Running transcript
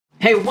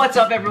Hey, what's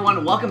up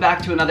everyone? Welcome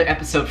back to another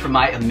episode from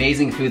my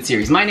amazing food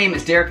series. My name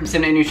is Derek from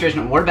Simnett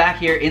Nutrition. We're back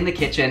here in the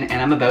kitchen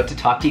and I'm about to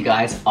talk to you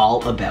guys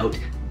all about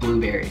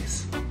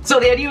blueberries. So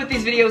the idea with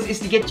these videos is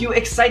to get you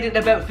excited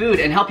about food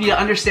and help you to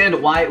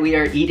understand why we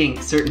are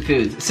eating certain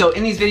foods. So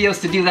in these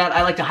videos, to do that,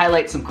 I like to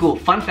highlight some cool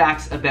fun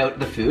facts about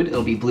the food.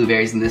 It'll be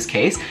blueberries in this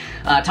case.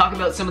 Talk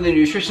about some of the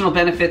nutritional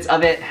benefits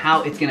of it,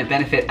 how it's gonna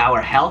benefit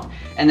our health.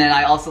 And then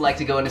I also like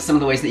to go into some of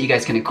the ways that you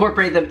guys can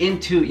incorporate them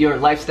into your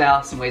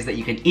lifestyle, some ways that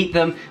you can eat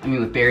them. I mean,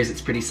 with berries,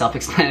 it's pretty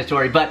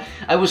self-explanatory, but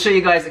I will show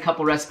you guys a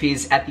couple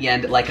recipes at the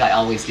end like I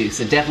always do.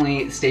 So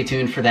definitely stay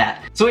tuned for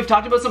that. So we've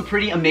talked about some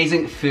pretty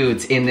amazing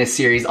foods in this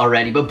series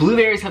already, but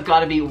blueberries have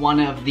got to be one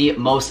of the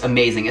most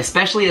amazing,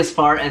 especially as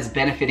far as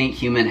benefiting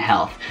human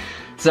health.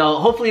 So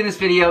hopefully in this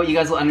video, you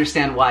guys will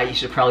understand why you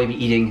should probably be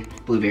eating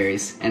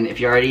blueberries. And if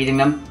you're already eating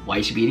them, why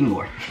you should be eating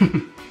more.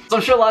 So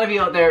I'm sure a lot of you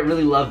out there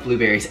really love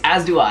blueberries,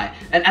 as do I.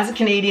 And as a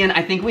Canadian,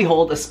 I think we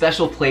hold a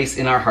special place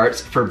in our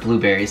hearts for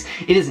blueberries.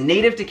 It is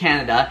native to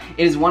Canada.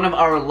 It is one of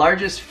our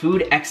largest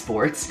food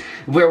exports.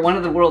 We're one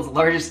of the world's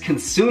largest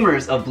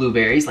consumers of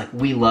blueberries. Like,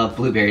 we love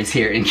blueberries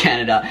here in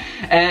Canada.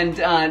 And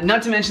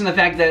not to mention the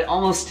fact that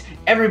almost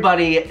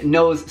everybody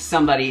knows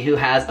somebody who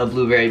has a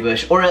blueberry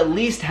bush, or at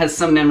least has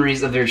some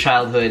memories of their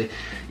childhood,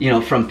 you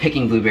know, from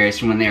picking blueberries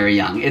from when they were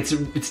young.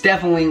 It's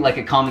definitely like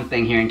a common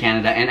thing here in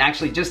Canada, and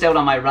actually just out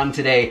on my run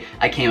today,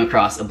 I came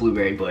across a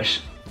blueberry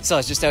bush. So I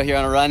was just out here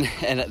on a run,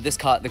 and this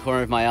caught the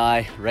corner of my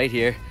eye right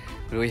here.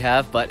 What do we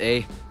have but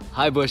a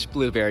high bush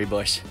blueberry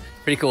bush?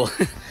 Pretty cool.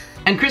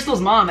 And Crystal's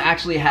mom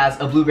actually has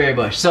a blueberry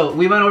bush. So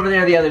we went over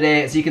there the other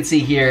day, as you can see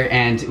here,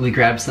 and we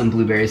grabbed some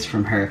blueberries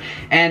from her.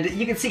 And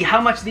you can see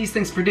how much these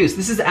things produce.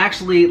 This is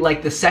actually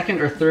like the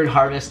second or third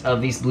harvest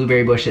of these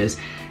blueberry bushes.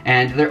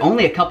 And they're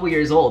only a couple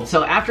years old.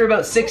 So after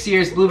about 6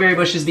 years, blueberry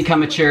bushes become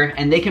mature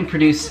and they can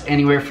produce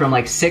anywhere from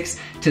like 6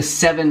 to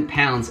 7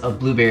 pounds of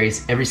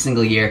blueberries every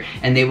single year,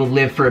 and they will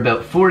live for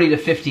about 40 to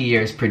 50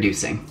 years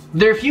producing.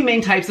 There are a few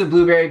main types of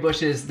blueberry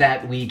bushes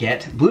that we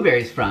get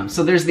blueberries from.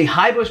 So there's the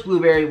high bush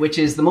blueberry, which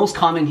is the most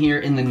common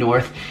here in the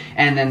north,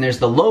 and then there's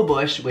the low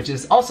bush, which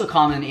is also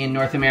common in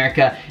North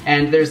America,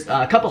 and there's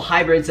a couple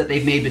hybrids that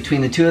they've made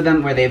between the two of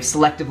them where they've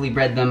selectively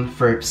bred them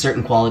for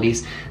certain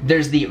qualities.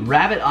 There's the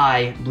rabbit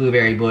eye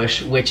blueberry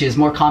bush, which is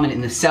more common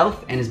in the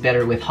south and is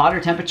better with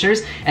hotter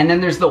temperatures, and then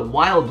there's the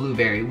wild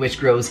blueberry, which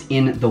grows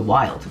in the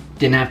wild.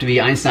 Didn't have to be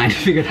Einstein to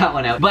figure that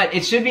one out. But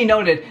it should be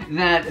noted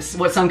that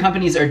what some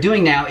companies are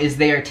doing now is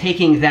they are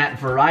taking that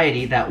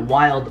variety, that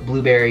wild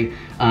blueberry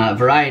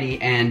variety,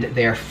 and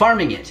they're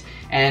farming it.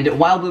 And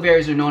wild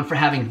blueberries are known for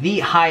having the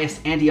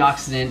highest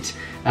antioxidant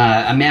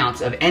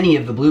amount of any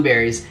of the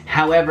blueberries.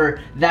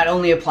 However, that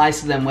only applies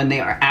to them when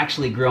they are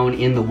actually grown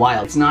in the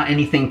wild. It's not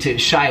anything to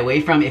shy away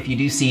from if you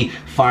do see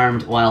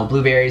farmed wild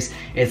blueberries.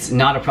 It's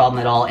not a problem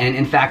at all. And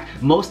in fact,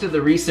 most of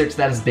the research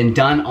that has been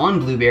done on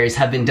blueberries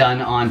have been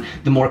done on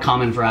the more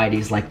common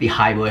varieties like the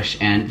high bush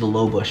and the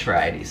low bush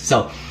varieties.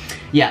 So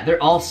yeah,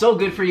 they're all so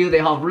good for you.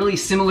 They all have really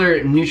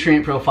similar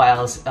nutrient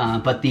profiles,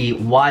 but the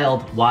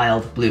wild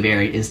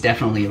blueberry is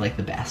definitely like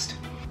the best.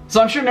 So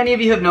I'm sure many of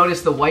you have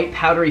noticed the white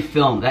powdery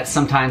film that's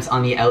sometimes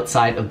on the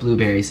outside of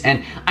blueberries,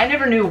 and I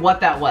never knew what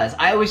that was.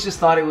 I always just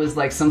thought it was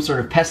like some sort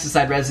of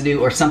pesticide residue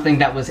or something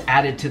that was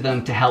added to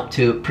them to help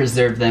to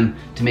preserve them,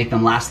 to make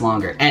them last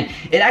longer. And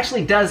it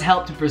actually does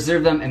help to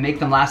preserve them and make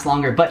them last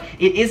longer, but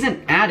it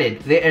isn't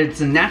added.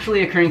 It's a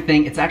naturally occurring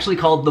thing. It's actually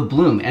called the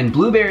bloom, and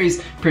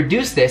blueberries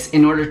produce this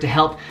in order to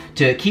help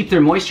to keep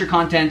their moisture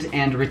content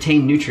and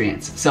retain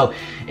nutrients. So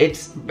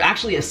it's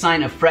actually a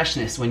sign of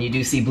freshness when you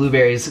do see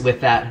blueberries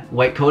with that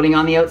white coating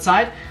on the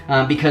outside,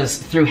 because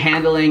through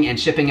handling and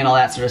shipping and all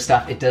that sort of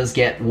stuff, it does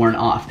get worn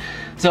off.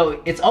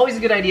 So it's always a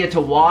good idea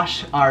to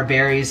wash our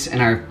berries and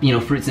our, you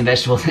know, fruits and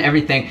vegetables and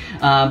everything.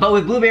 But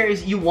with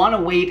blueberries, you want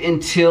to wait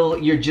until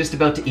you're just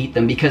about to eat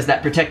them, because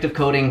that protective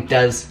coating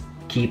does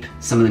keep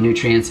some of the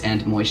nutrients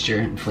and moisture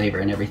and flavor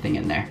and everything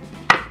in there.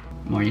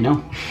 The more you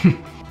know.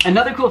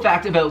 Another cool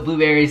fact about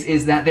blueberries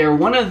is that they're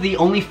one of the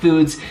only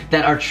foods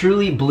that are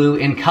truly blue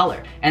in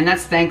color, and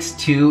that's thanks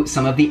to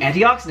some of the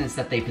antioxidants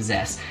that they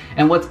possess.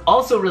 And what's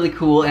also really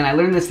cool, and I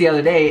learned this the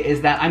other day,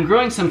 is that I'm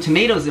growing some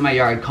tomatoes in my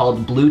yard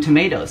called blue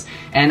tomatoes,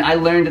 and I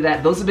learned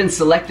that those have been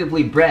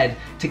selectively bred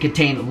to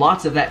contain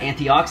lots of that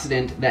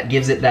antioxidant that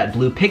gives it that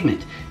blue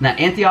pigment. And that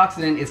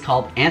antioxidant is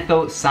called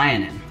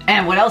anthocyanin.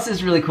 And what else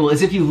is really cool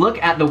is if you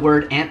look at the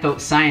word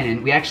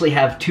anthocyanin, we actually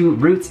have two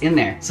roots in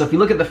there. So if you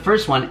look at the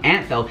first one,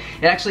 antho,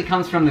 it actually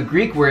comes from the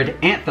Greek word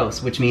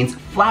anthos, which means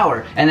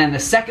flower. And then the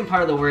second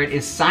part of the word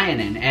is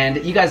cyanin.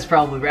 And you guys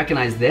probably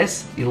recognize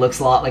this. It looks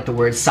a lot like the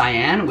word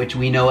cyan, which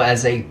we know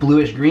as a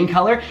bluish green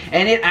color.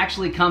 And it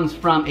actually comes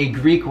from a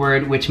Greek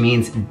word which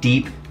means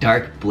deep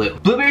dark blue.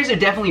 Blueberries are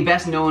definitely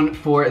best known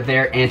for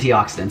their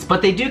antioxidants,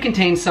 but they do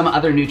contain some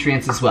other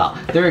nutrients as well.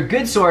 They're a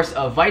good source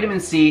of vitamin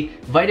C,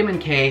 vitamin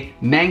K,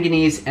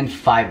 manganese, and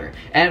fiber.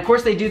 And of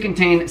course they do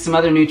contain some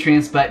other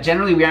nutrients, but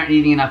generally we aren't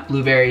eating enough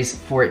blueberries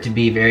for it to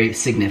be very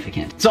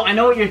significant. So I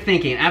know what you're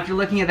thinking. After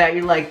looking at that,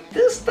 you're like,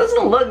 this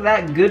doesn't look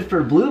that good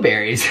for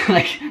blueberries.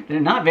 Like, they're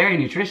not very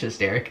nutritious,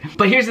 Derek.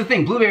 But here's the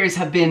thing, blueberries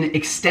have been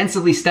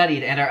extensively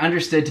studied and are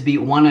understood to be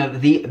one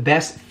of the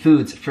best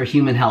foods for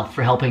human health,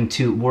 for helping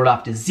to ward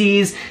off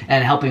disease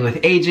and helping with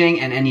aging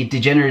and any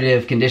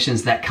degenerative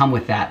conditions that come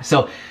with that.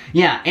 So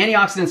yeah,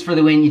 antioxidants for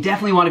the win. You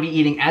definitely want to be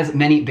eating as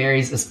many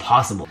berries as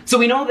possible. So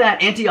we know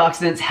that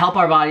antioxidants help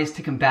our bodies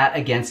to combat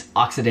against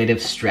oxidative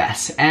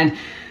stress, and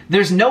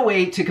there's no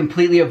way to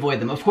completely avoid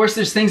them. Of course,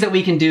 there's things that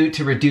we can do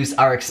to reduce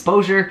our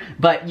exposure,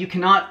 but you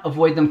cannot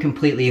avoid them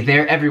completely.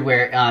 They're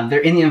everywhere. They're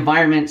in the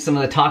environment, some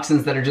of the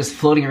toxins that are just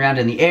floating around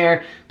in the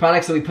air,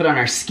 products that we put on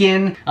our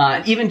skin,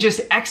 even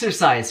just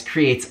exercise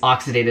creates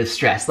oxidative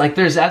stress. Like,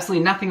 there's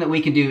absolutely nothing that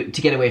we can do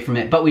to get away from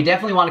it, but we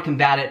definitely want to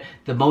combat it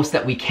the most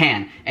that we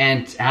can.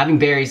 And having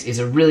berries is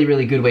a really,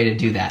 really good way to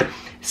do that.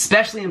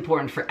 Especially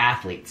important for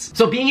athletes.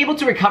 So being able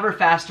to recover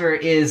faster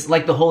is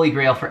like the holy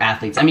grail for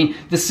athletes. I mean,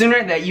 the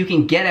sooner that you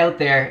can get out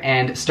there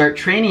and start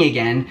training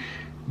again,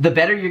 the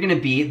better you're gonna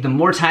be, the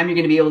more time you're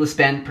gonna be able to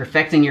spend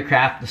perfecting your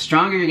craft, the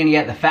stronger you're gonna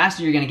get, the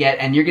faster you're gonna get,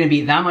 and you're gonna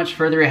be that much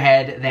further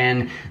ahead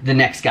than the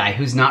next guy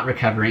who's not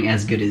recovering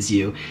as good as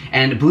you.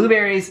 And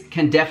blueberries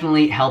can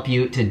definitely help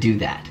you to do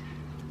that.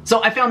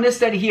 So I found this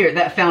study here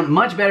that found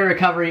much better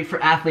recovery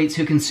for athletes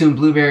who consume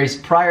blueberries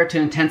prior to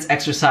intense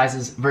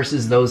exercises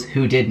versus those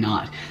who did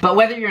not. But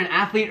whether you're an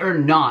athlete or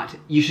not,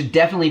 you should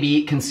definitely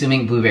be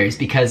consuming blueberries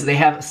because they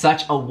have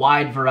such a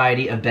wide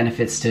variety of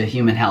benefits to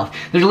human health.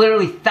 There's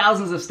literally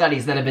thousands of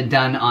studies that have been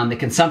done on the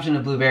consumption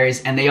of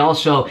blueberries, and they all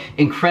show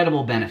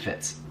incredible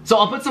benefits. So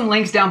I'll put some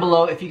links down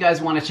below if you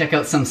guys want to check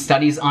out some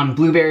studies on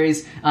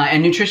blueberries,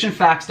 and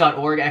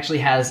nutritionfacts.org actually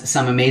has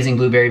some amazing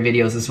blueberry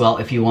videos as well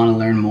if you want to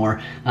learn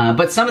more.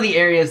 But some of the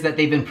areas that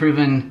they've been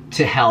proven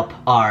to help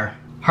are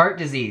heart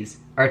disease,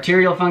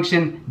 arterial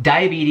function,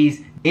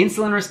 diabetes,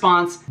 insulin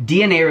response,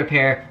 DNA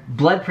repair,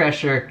 blood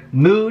pressure,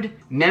 mood,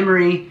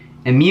 memory,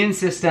 immune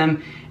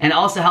system, and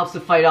also helps to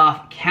fight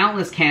off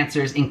countless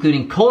cancers,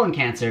 including colon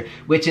cancer,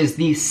 which is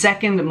the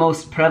second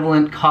most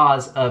prevalent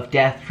cause of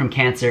death from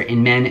cancer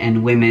in men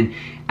and women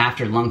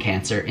after lung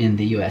cancer in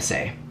the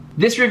USA.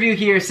 This review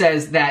here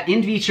says that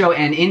in vitro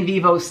and in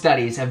vivo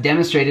studies have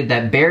demonstrated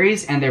that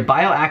berries and their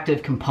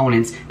bioactive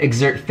components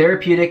exert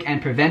therapeutic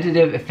and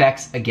preventative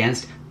effects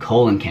against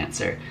colon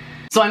cancer.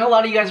 So I know a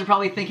lot of you guys are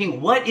probably thinking,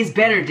 what is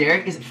better,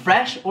 Derek? Is it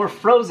fresh or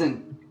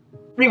frozen?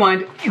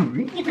 Rewind.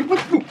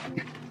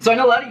 So I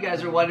know a lot of you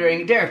guys are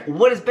wondering, Derek,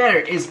 what is better?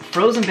 Is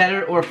frozen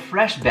better or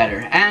fresh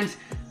better? And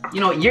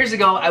you know, years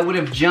ago I would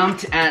have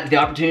jumped at the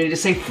opportunity to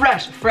say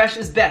fresh. Fresh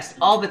is best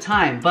all the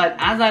time. But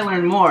as I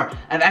learned more,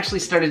 I've actually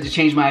started to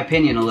change my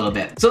opinion a little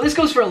bit. So this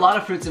goes for a lot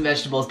of fruits and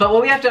vegetables, but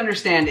what we have to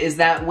understand is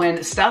that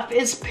when stuff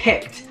is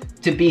picked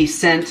to be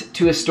sent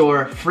to a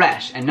store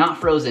fresh and not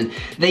frozen,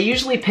 they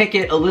usually pick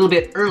it a little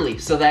bit early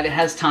so that it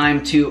has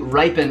time to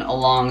ripen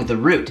along the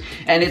root.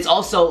 And it's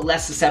also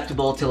less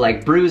susceptible to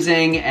like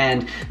bruising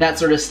and that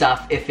sort of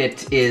stuff if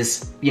it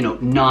is, you know,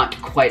 not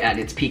quite at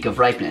its peak of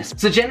ripeness.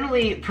 So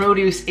generally,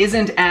 produce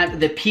isn't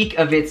at the peak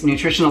of its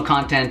nutritional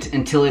content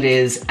until it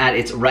is at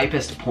its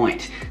ripest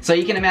point. So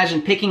you can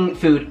imagine picking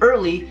food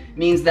early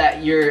means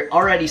that you're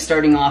already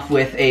starting off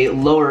with a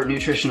lower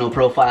nutritional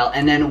profile,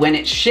 and then when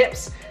it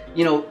ships,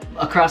 you know,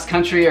 across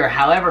country or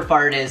however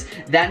far it is,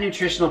 that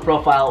nutritional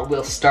profile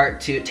will start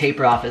to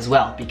taper off as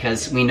well,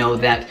 because we know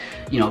that,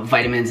 you know,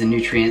 vitamins and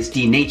nutrients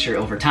denature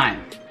over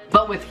time.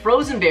 But with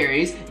frozen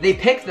berries, they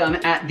pick them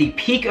at the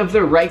peak of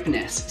their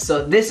ripeness.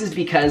 So this is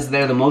because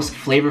they're the most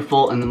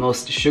flavorful and the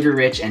most sugar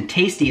rich and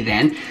tasty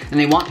then, and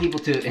they want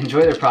people to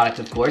enjoy their product,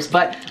 of course,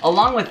 but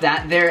along with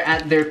that, they're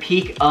at their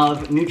peak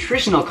of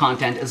nutritional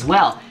content as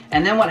well.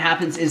 And then what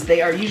happens is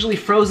they are usually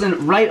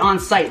frozen right on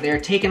site. They're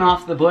taken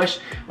off the bush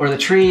or the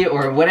tree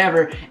or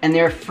whatever, and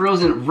they're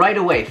frozen right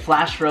away,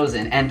 flash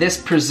frozen. And this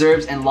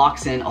preserves and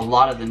locks in a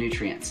lot of the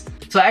nutrients.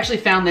 So I actually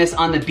found this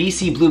on the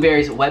BC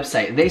Blueberries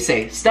website. They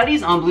say,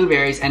 studies on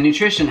blueberries and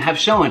nutrition have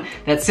shown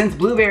that since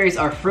blueberries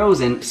are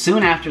frozen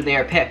soon after they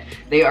are picked,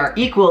 they are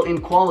equal in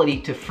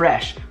quality to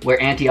fresh where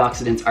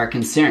antioxidants are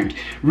concerned.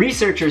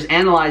 Researchers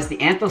analyzed the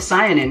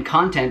anthocyanin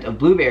content of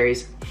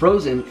blueberries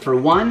frozen for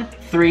 1,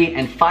 3,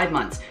 and 5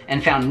 months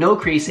and found no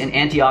increase in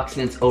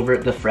antioxidants over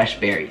the fresh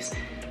berries.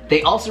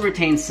 They also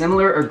retain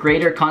similar or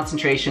greater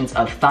concentrations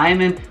of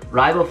thiamine,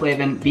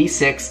 riboflavin,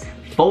 B6,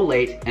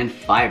 folate, and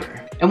fiber.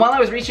 And while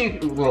I was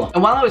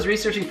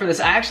researching for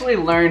this, I actually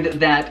learned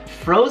that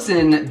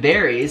frozen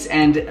berries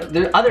and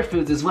the other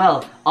foods as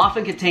well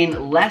often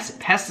contain less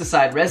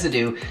pesticide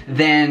residue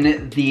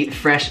than the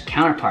fresh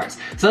counterparts.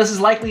 So this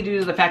is likely due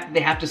to the fact that they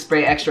have to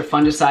spray extra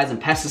fungicides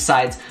and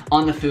pesticides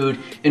on the food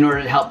in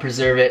order to help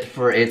preserve it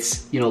for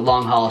its, you know,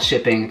 long haul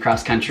shipping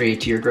across country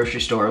to your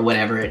grocery store or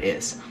whatever it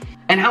is.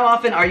 And how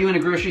often are you in a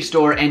grocery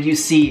store and you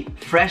see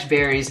fresh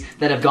berries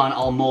that have gone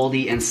all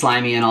moldy and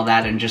slimy and all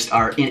that and just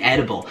are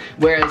inedible?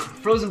 Whereas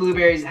frozen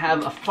blueberries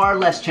have a far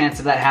less chance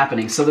of that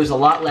happening, so there's a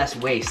lot less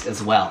waste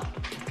as well.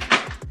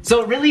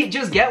 So really,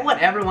 just get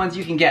whatever ones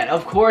you can get.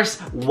 Of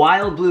course,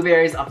 wild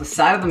blueberries off the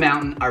side of the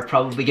mountain are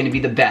probably gonna be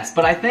the best,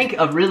 but I think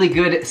a really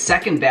good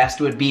second best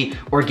would be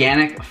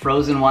organic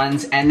frozen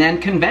ones and then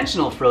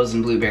conventional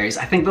frozen blueberries.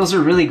 I think those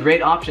are really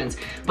great options,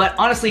 but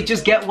honestly,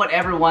 just get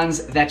whatever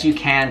ones that you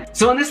can.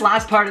 So in this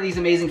last part of these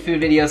amazing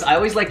food videos, I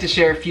always like to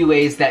share a few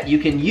ways that you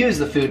can use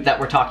the food that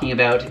we're talking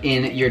about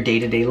in your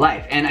day-to-day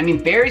life. And I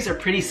mean, berries are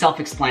pretty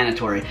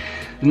self-explanatory.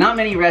 Not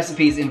many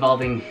recipes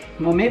involving,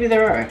 well, maybe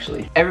there are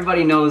actually.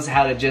 Everybody knows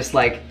how to just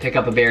like pick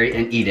up a berry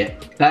and eat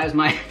it. That is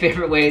my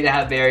favorite way to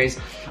have berries.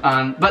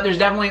 But there's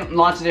definitely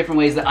lots of different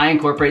ways that I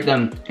incorporate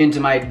them into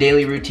my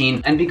daily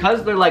routine. And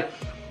because they're like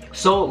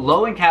so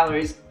low in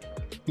calories,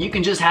 you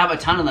can just have a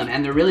ton of them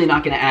and they're really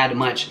not gonna add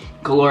much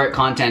caloric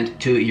content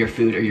to your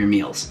food or your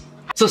meals.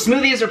 So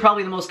smoothies are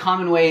probably the most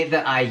common way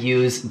that I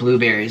use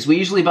blueberries. We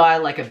usually buy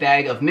like a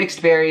bag of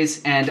mixed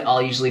berries and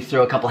I'll usually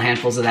throw a couple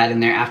handfuls of that in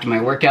there after my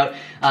workout.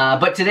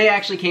 But today I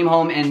actually came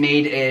home and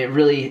made a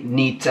really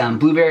neat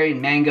blueberry,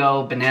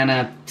 mango,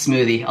 banana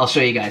smoothie. I'll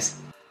show you guys.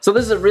 So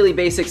this is a really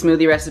basic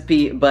smoothie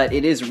recipe, but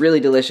it is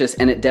really delicious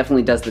and it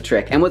definitely does the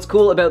trick. And what's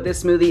cool about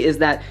this smoothie is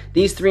that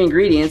these three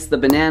ingredients, the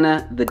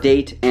banana, the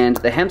date, and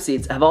the hemp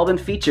seeds, have all been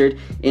featured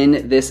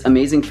in this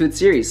amazing food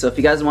series. So if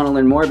you guys want to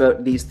learn more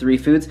about these three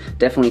foods,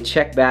 definitely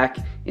check back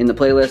in the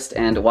playlist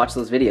and watch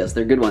those videos.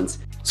 They're good ones.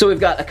 So we've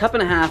got 1.5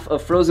 cups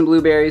of frozen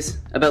blueberries,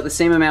 about the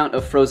same amount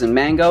of frozen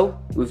mango.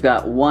 We've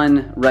got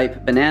 1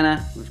 ripe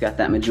banana. We've got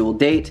that medjool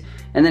date.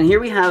 And then here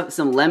we have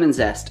some lemon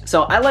zest.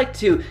 So I like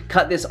to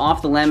cut this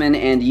off the lemon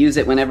and use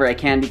it whenever I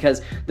can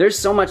because there's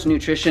so much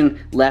nutrition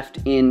left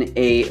in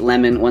a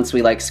lemon once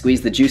we like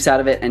squeeze the juice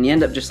out of it, and you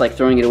end up just like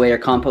throwing it away or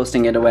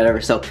composting it or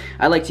whatever. So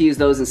I like to use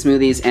those in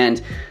smoothies,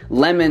 and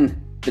lemon,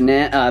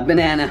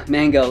 banana,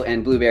 mango,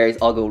 and blueberries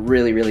all go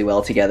really, really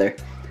well together.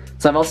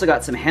 So I've also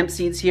got some hemp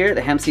seeds here.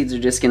 The hemp seeds are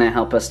just gonna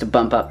help us to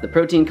bump up the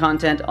protein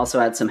content, also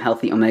add some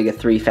healthy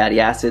omega-3 fatty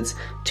acids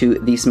to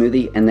the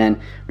smoothie, and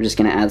then we're just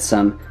gonna add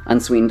some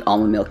unsweetened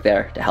almond milk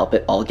there to help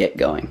it all get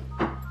going.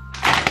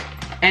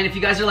 And if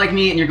you guys are like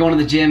me and you're going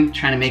to the gym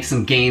trying to make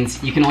some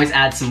gains, you can always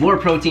add some more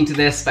protein to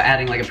this by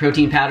adding like a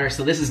protein powder.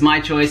 So this is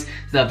my choice,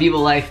 the Vivo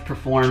Life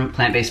Perform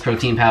plant-based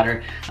protein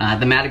powder.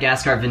 The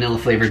Madagascar vanilla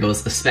flavor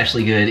goes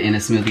especially good in a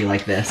smoothie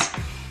like this.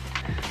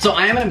 So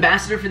I am an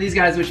ambassador for these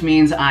guys, which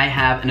means I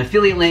have an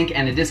affiliate link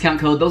and a discount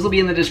code. Those will be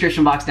in the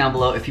description box down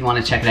below if you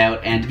want to check it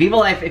out. And Vivo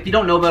Life, if you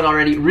don't know about it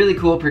already, really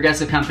cool,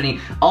 progressive company,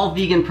 all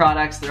vegan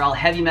products. They're all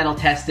heavy metal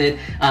tested.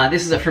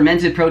 This is a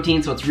fermented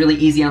protein, so it's really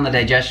easy on the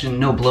digestion,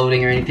 no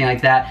bloating or anything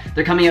like that.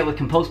 They're coming out with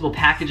compostable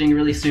packaging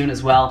really soon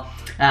as well.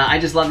 I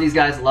just love these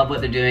guys, love what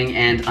they're doing,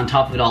 and on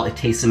top of it all, it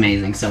tastes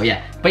amazing. So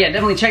yeah, but yeah,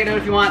 definitely check it out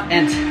if you want,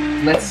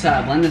 and let's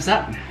blend this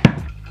up.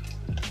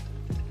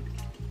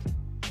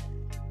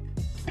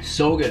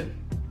 So good.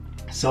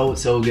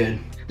 So good.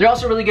 They're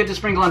also really good to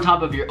sprinkle on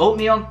top of your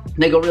oatmeal.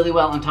 They go really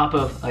well on top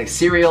of like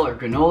cereal or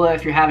granola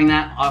if you're having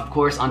that. Of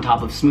course, on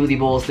top of smoothie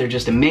bowls, they're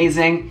just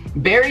amazing.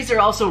 Berries are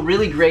also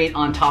really great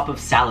on top of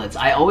salads.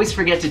 I always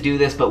forget to do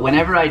this, but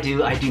whenever I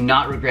do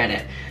not regret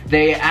it.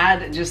 They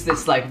add just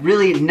this like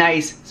really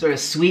nice sort of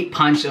sweet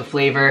punch of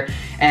flavor,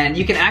 and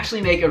you can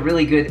actually make a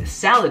really good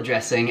salad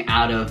dressing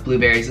out of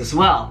blueberries as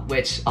well,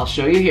 which I'll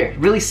show you here.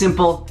 Really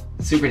simple,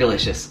 super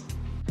delicious.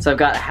 So I've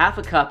got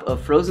 1/2 cup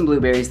of frozen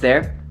blueberries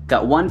there,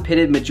 got 1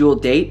 pitted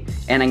medjool date,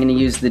 and I'm gonna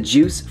use the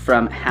juice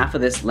from half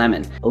of this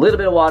lemon. A little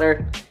bit of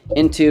water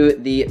into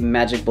the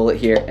magic bullet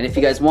here, and if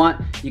you guys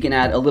want, you can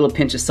add a little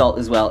pinch of salt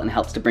as well, and it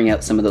helps to bring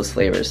out some of those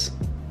flavors.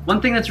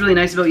 One thing that's really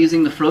nice about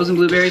using the frozen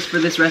blueberries for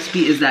this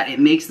recipe is that it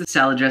makes the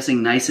salad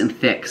dressing nice and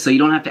thick, so you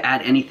don't have to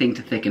add anything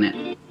to thicken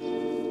it.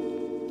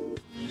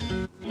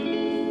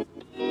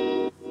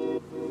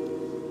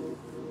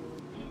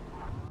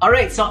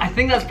 Alright, so I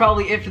think that's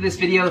probably it for this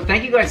video.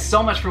 Thank you guys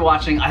so much for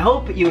watching. I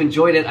hope you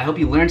enjoyed it. I hope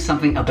you learned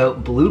something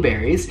about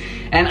blueberries.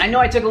 And I know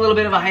I took a little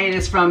bit of a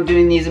hiatus from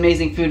doing these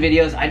amazing food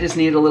videos. I just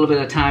needed a little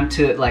bit of time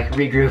to like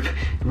regroup,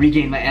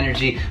 regain my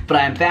energy. But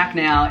I am back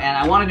now and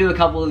I want to do a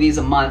couple of these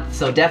a month.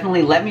 So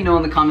definitely let me know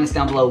in the comments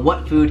down below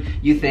what food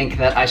you think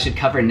that I should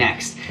cover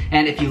next.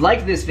 And if you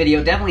liked this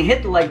video, definitely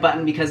hit the like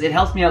button because it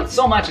helps me out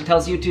so much. It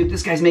tells YouTube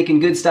this guy's making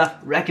good stuff.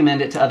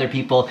 Recommend it to other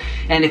people.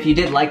 And if you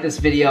did like this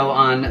video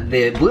on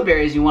the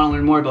blueberries, you want to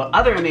learn more about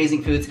other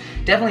amazing foods,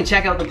 definitely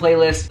check out the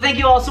playlist. Thank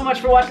you all so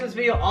much for watching this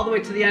video all the way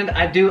to the end.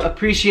 I do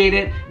appreciate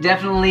it.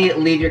 Definitely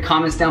leave your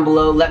comments down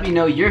below. Let me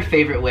know your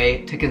favorite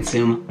way to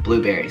consume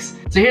blueberries.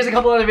 So here's a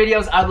couple other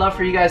videos I'd love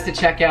for you guys to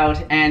check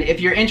out. And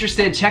if you're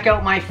interested, check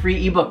out my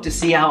free ebook to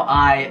see how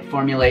I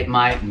formulate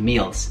my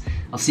meals.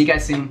 I'll see you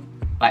guys soon.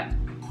 Bye.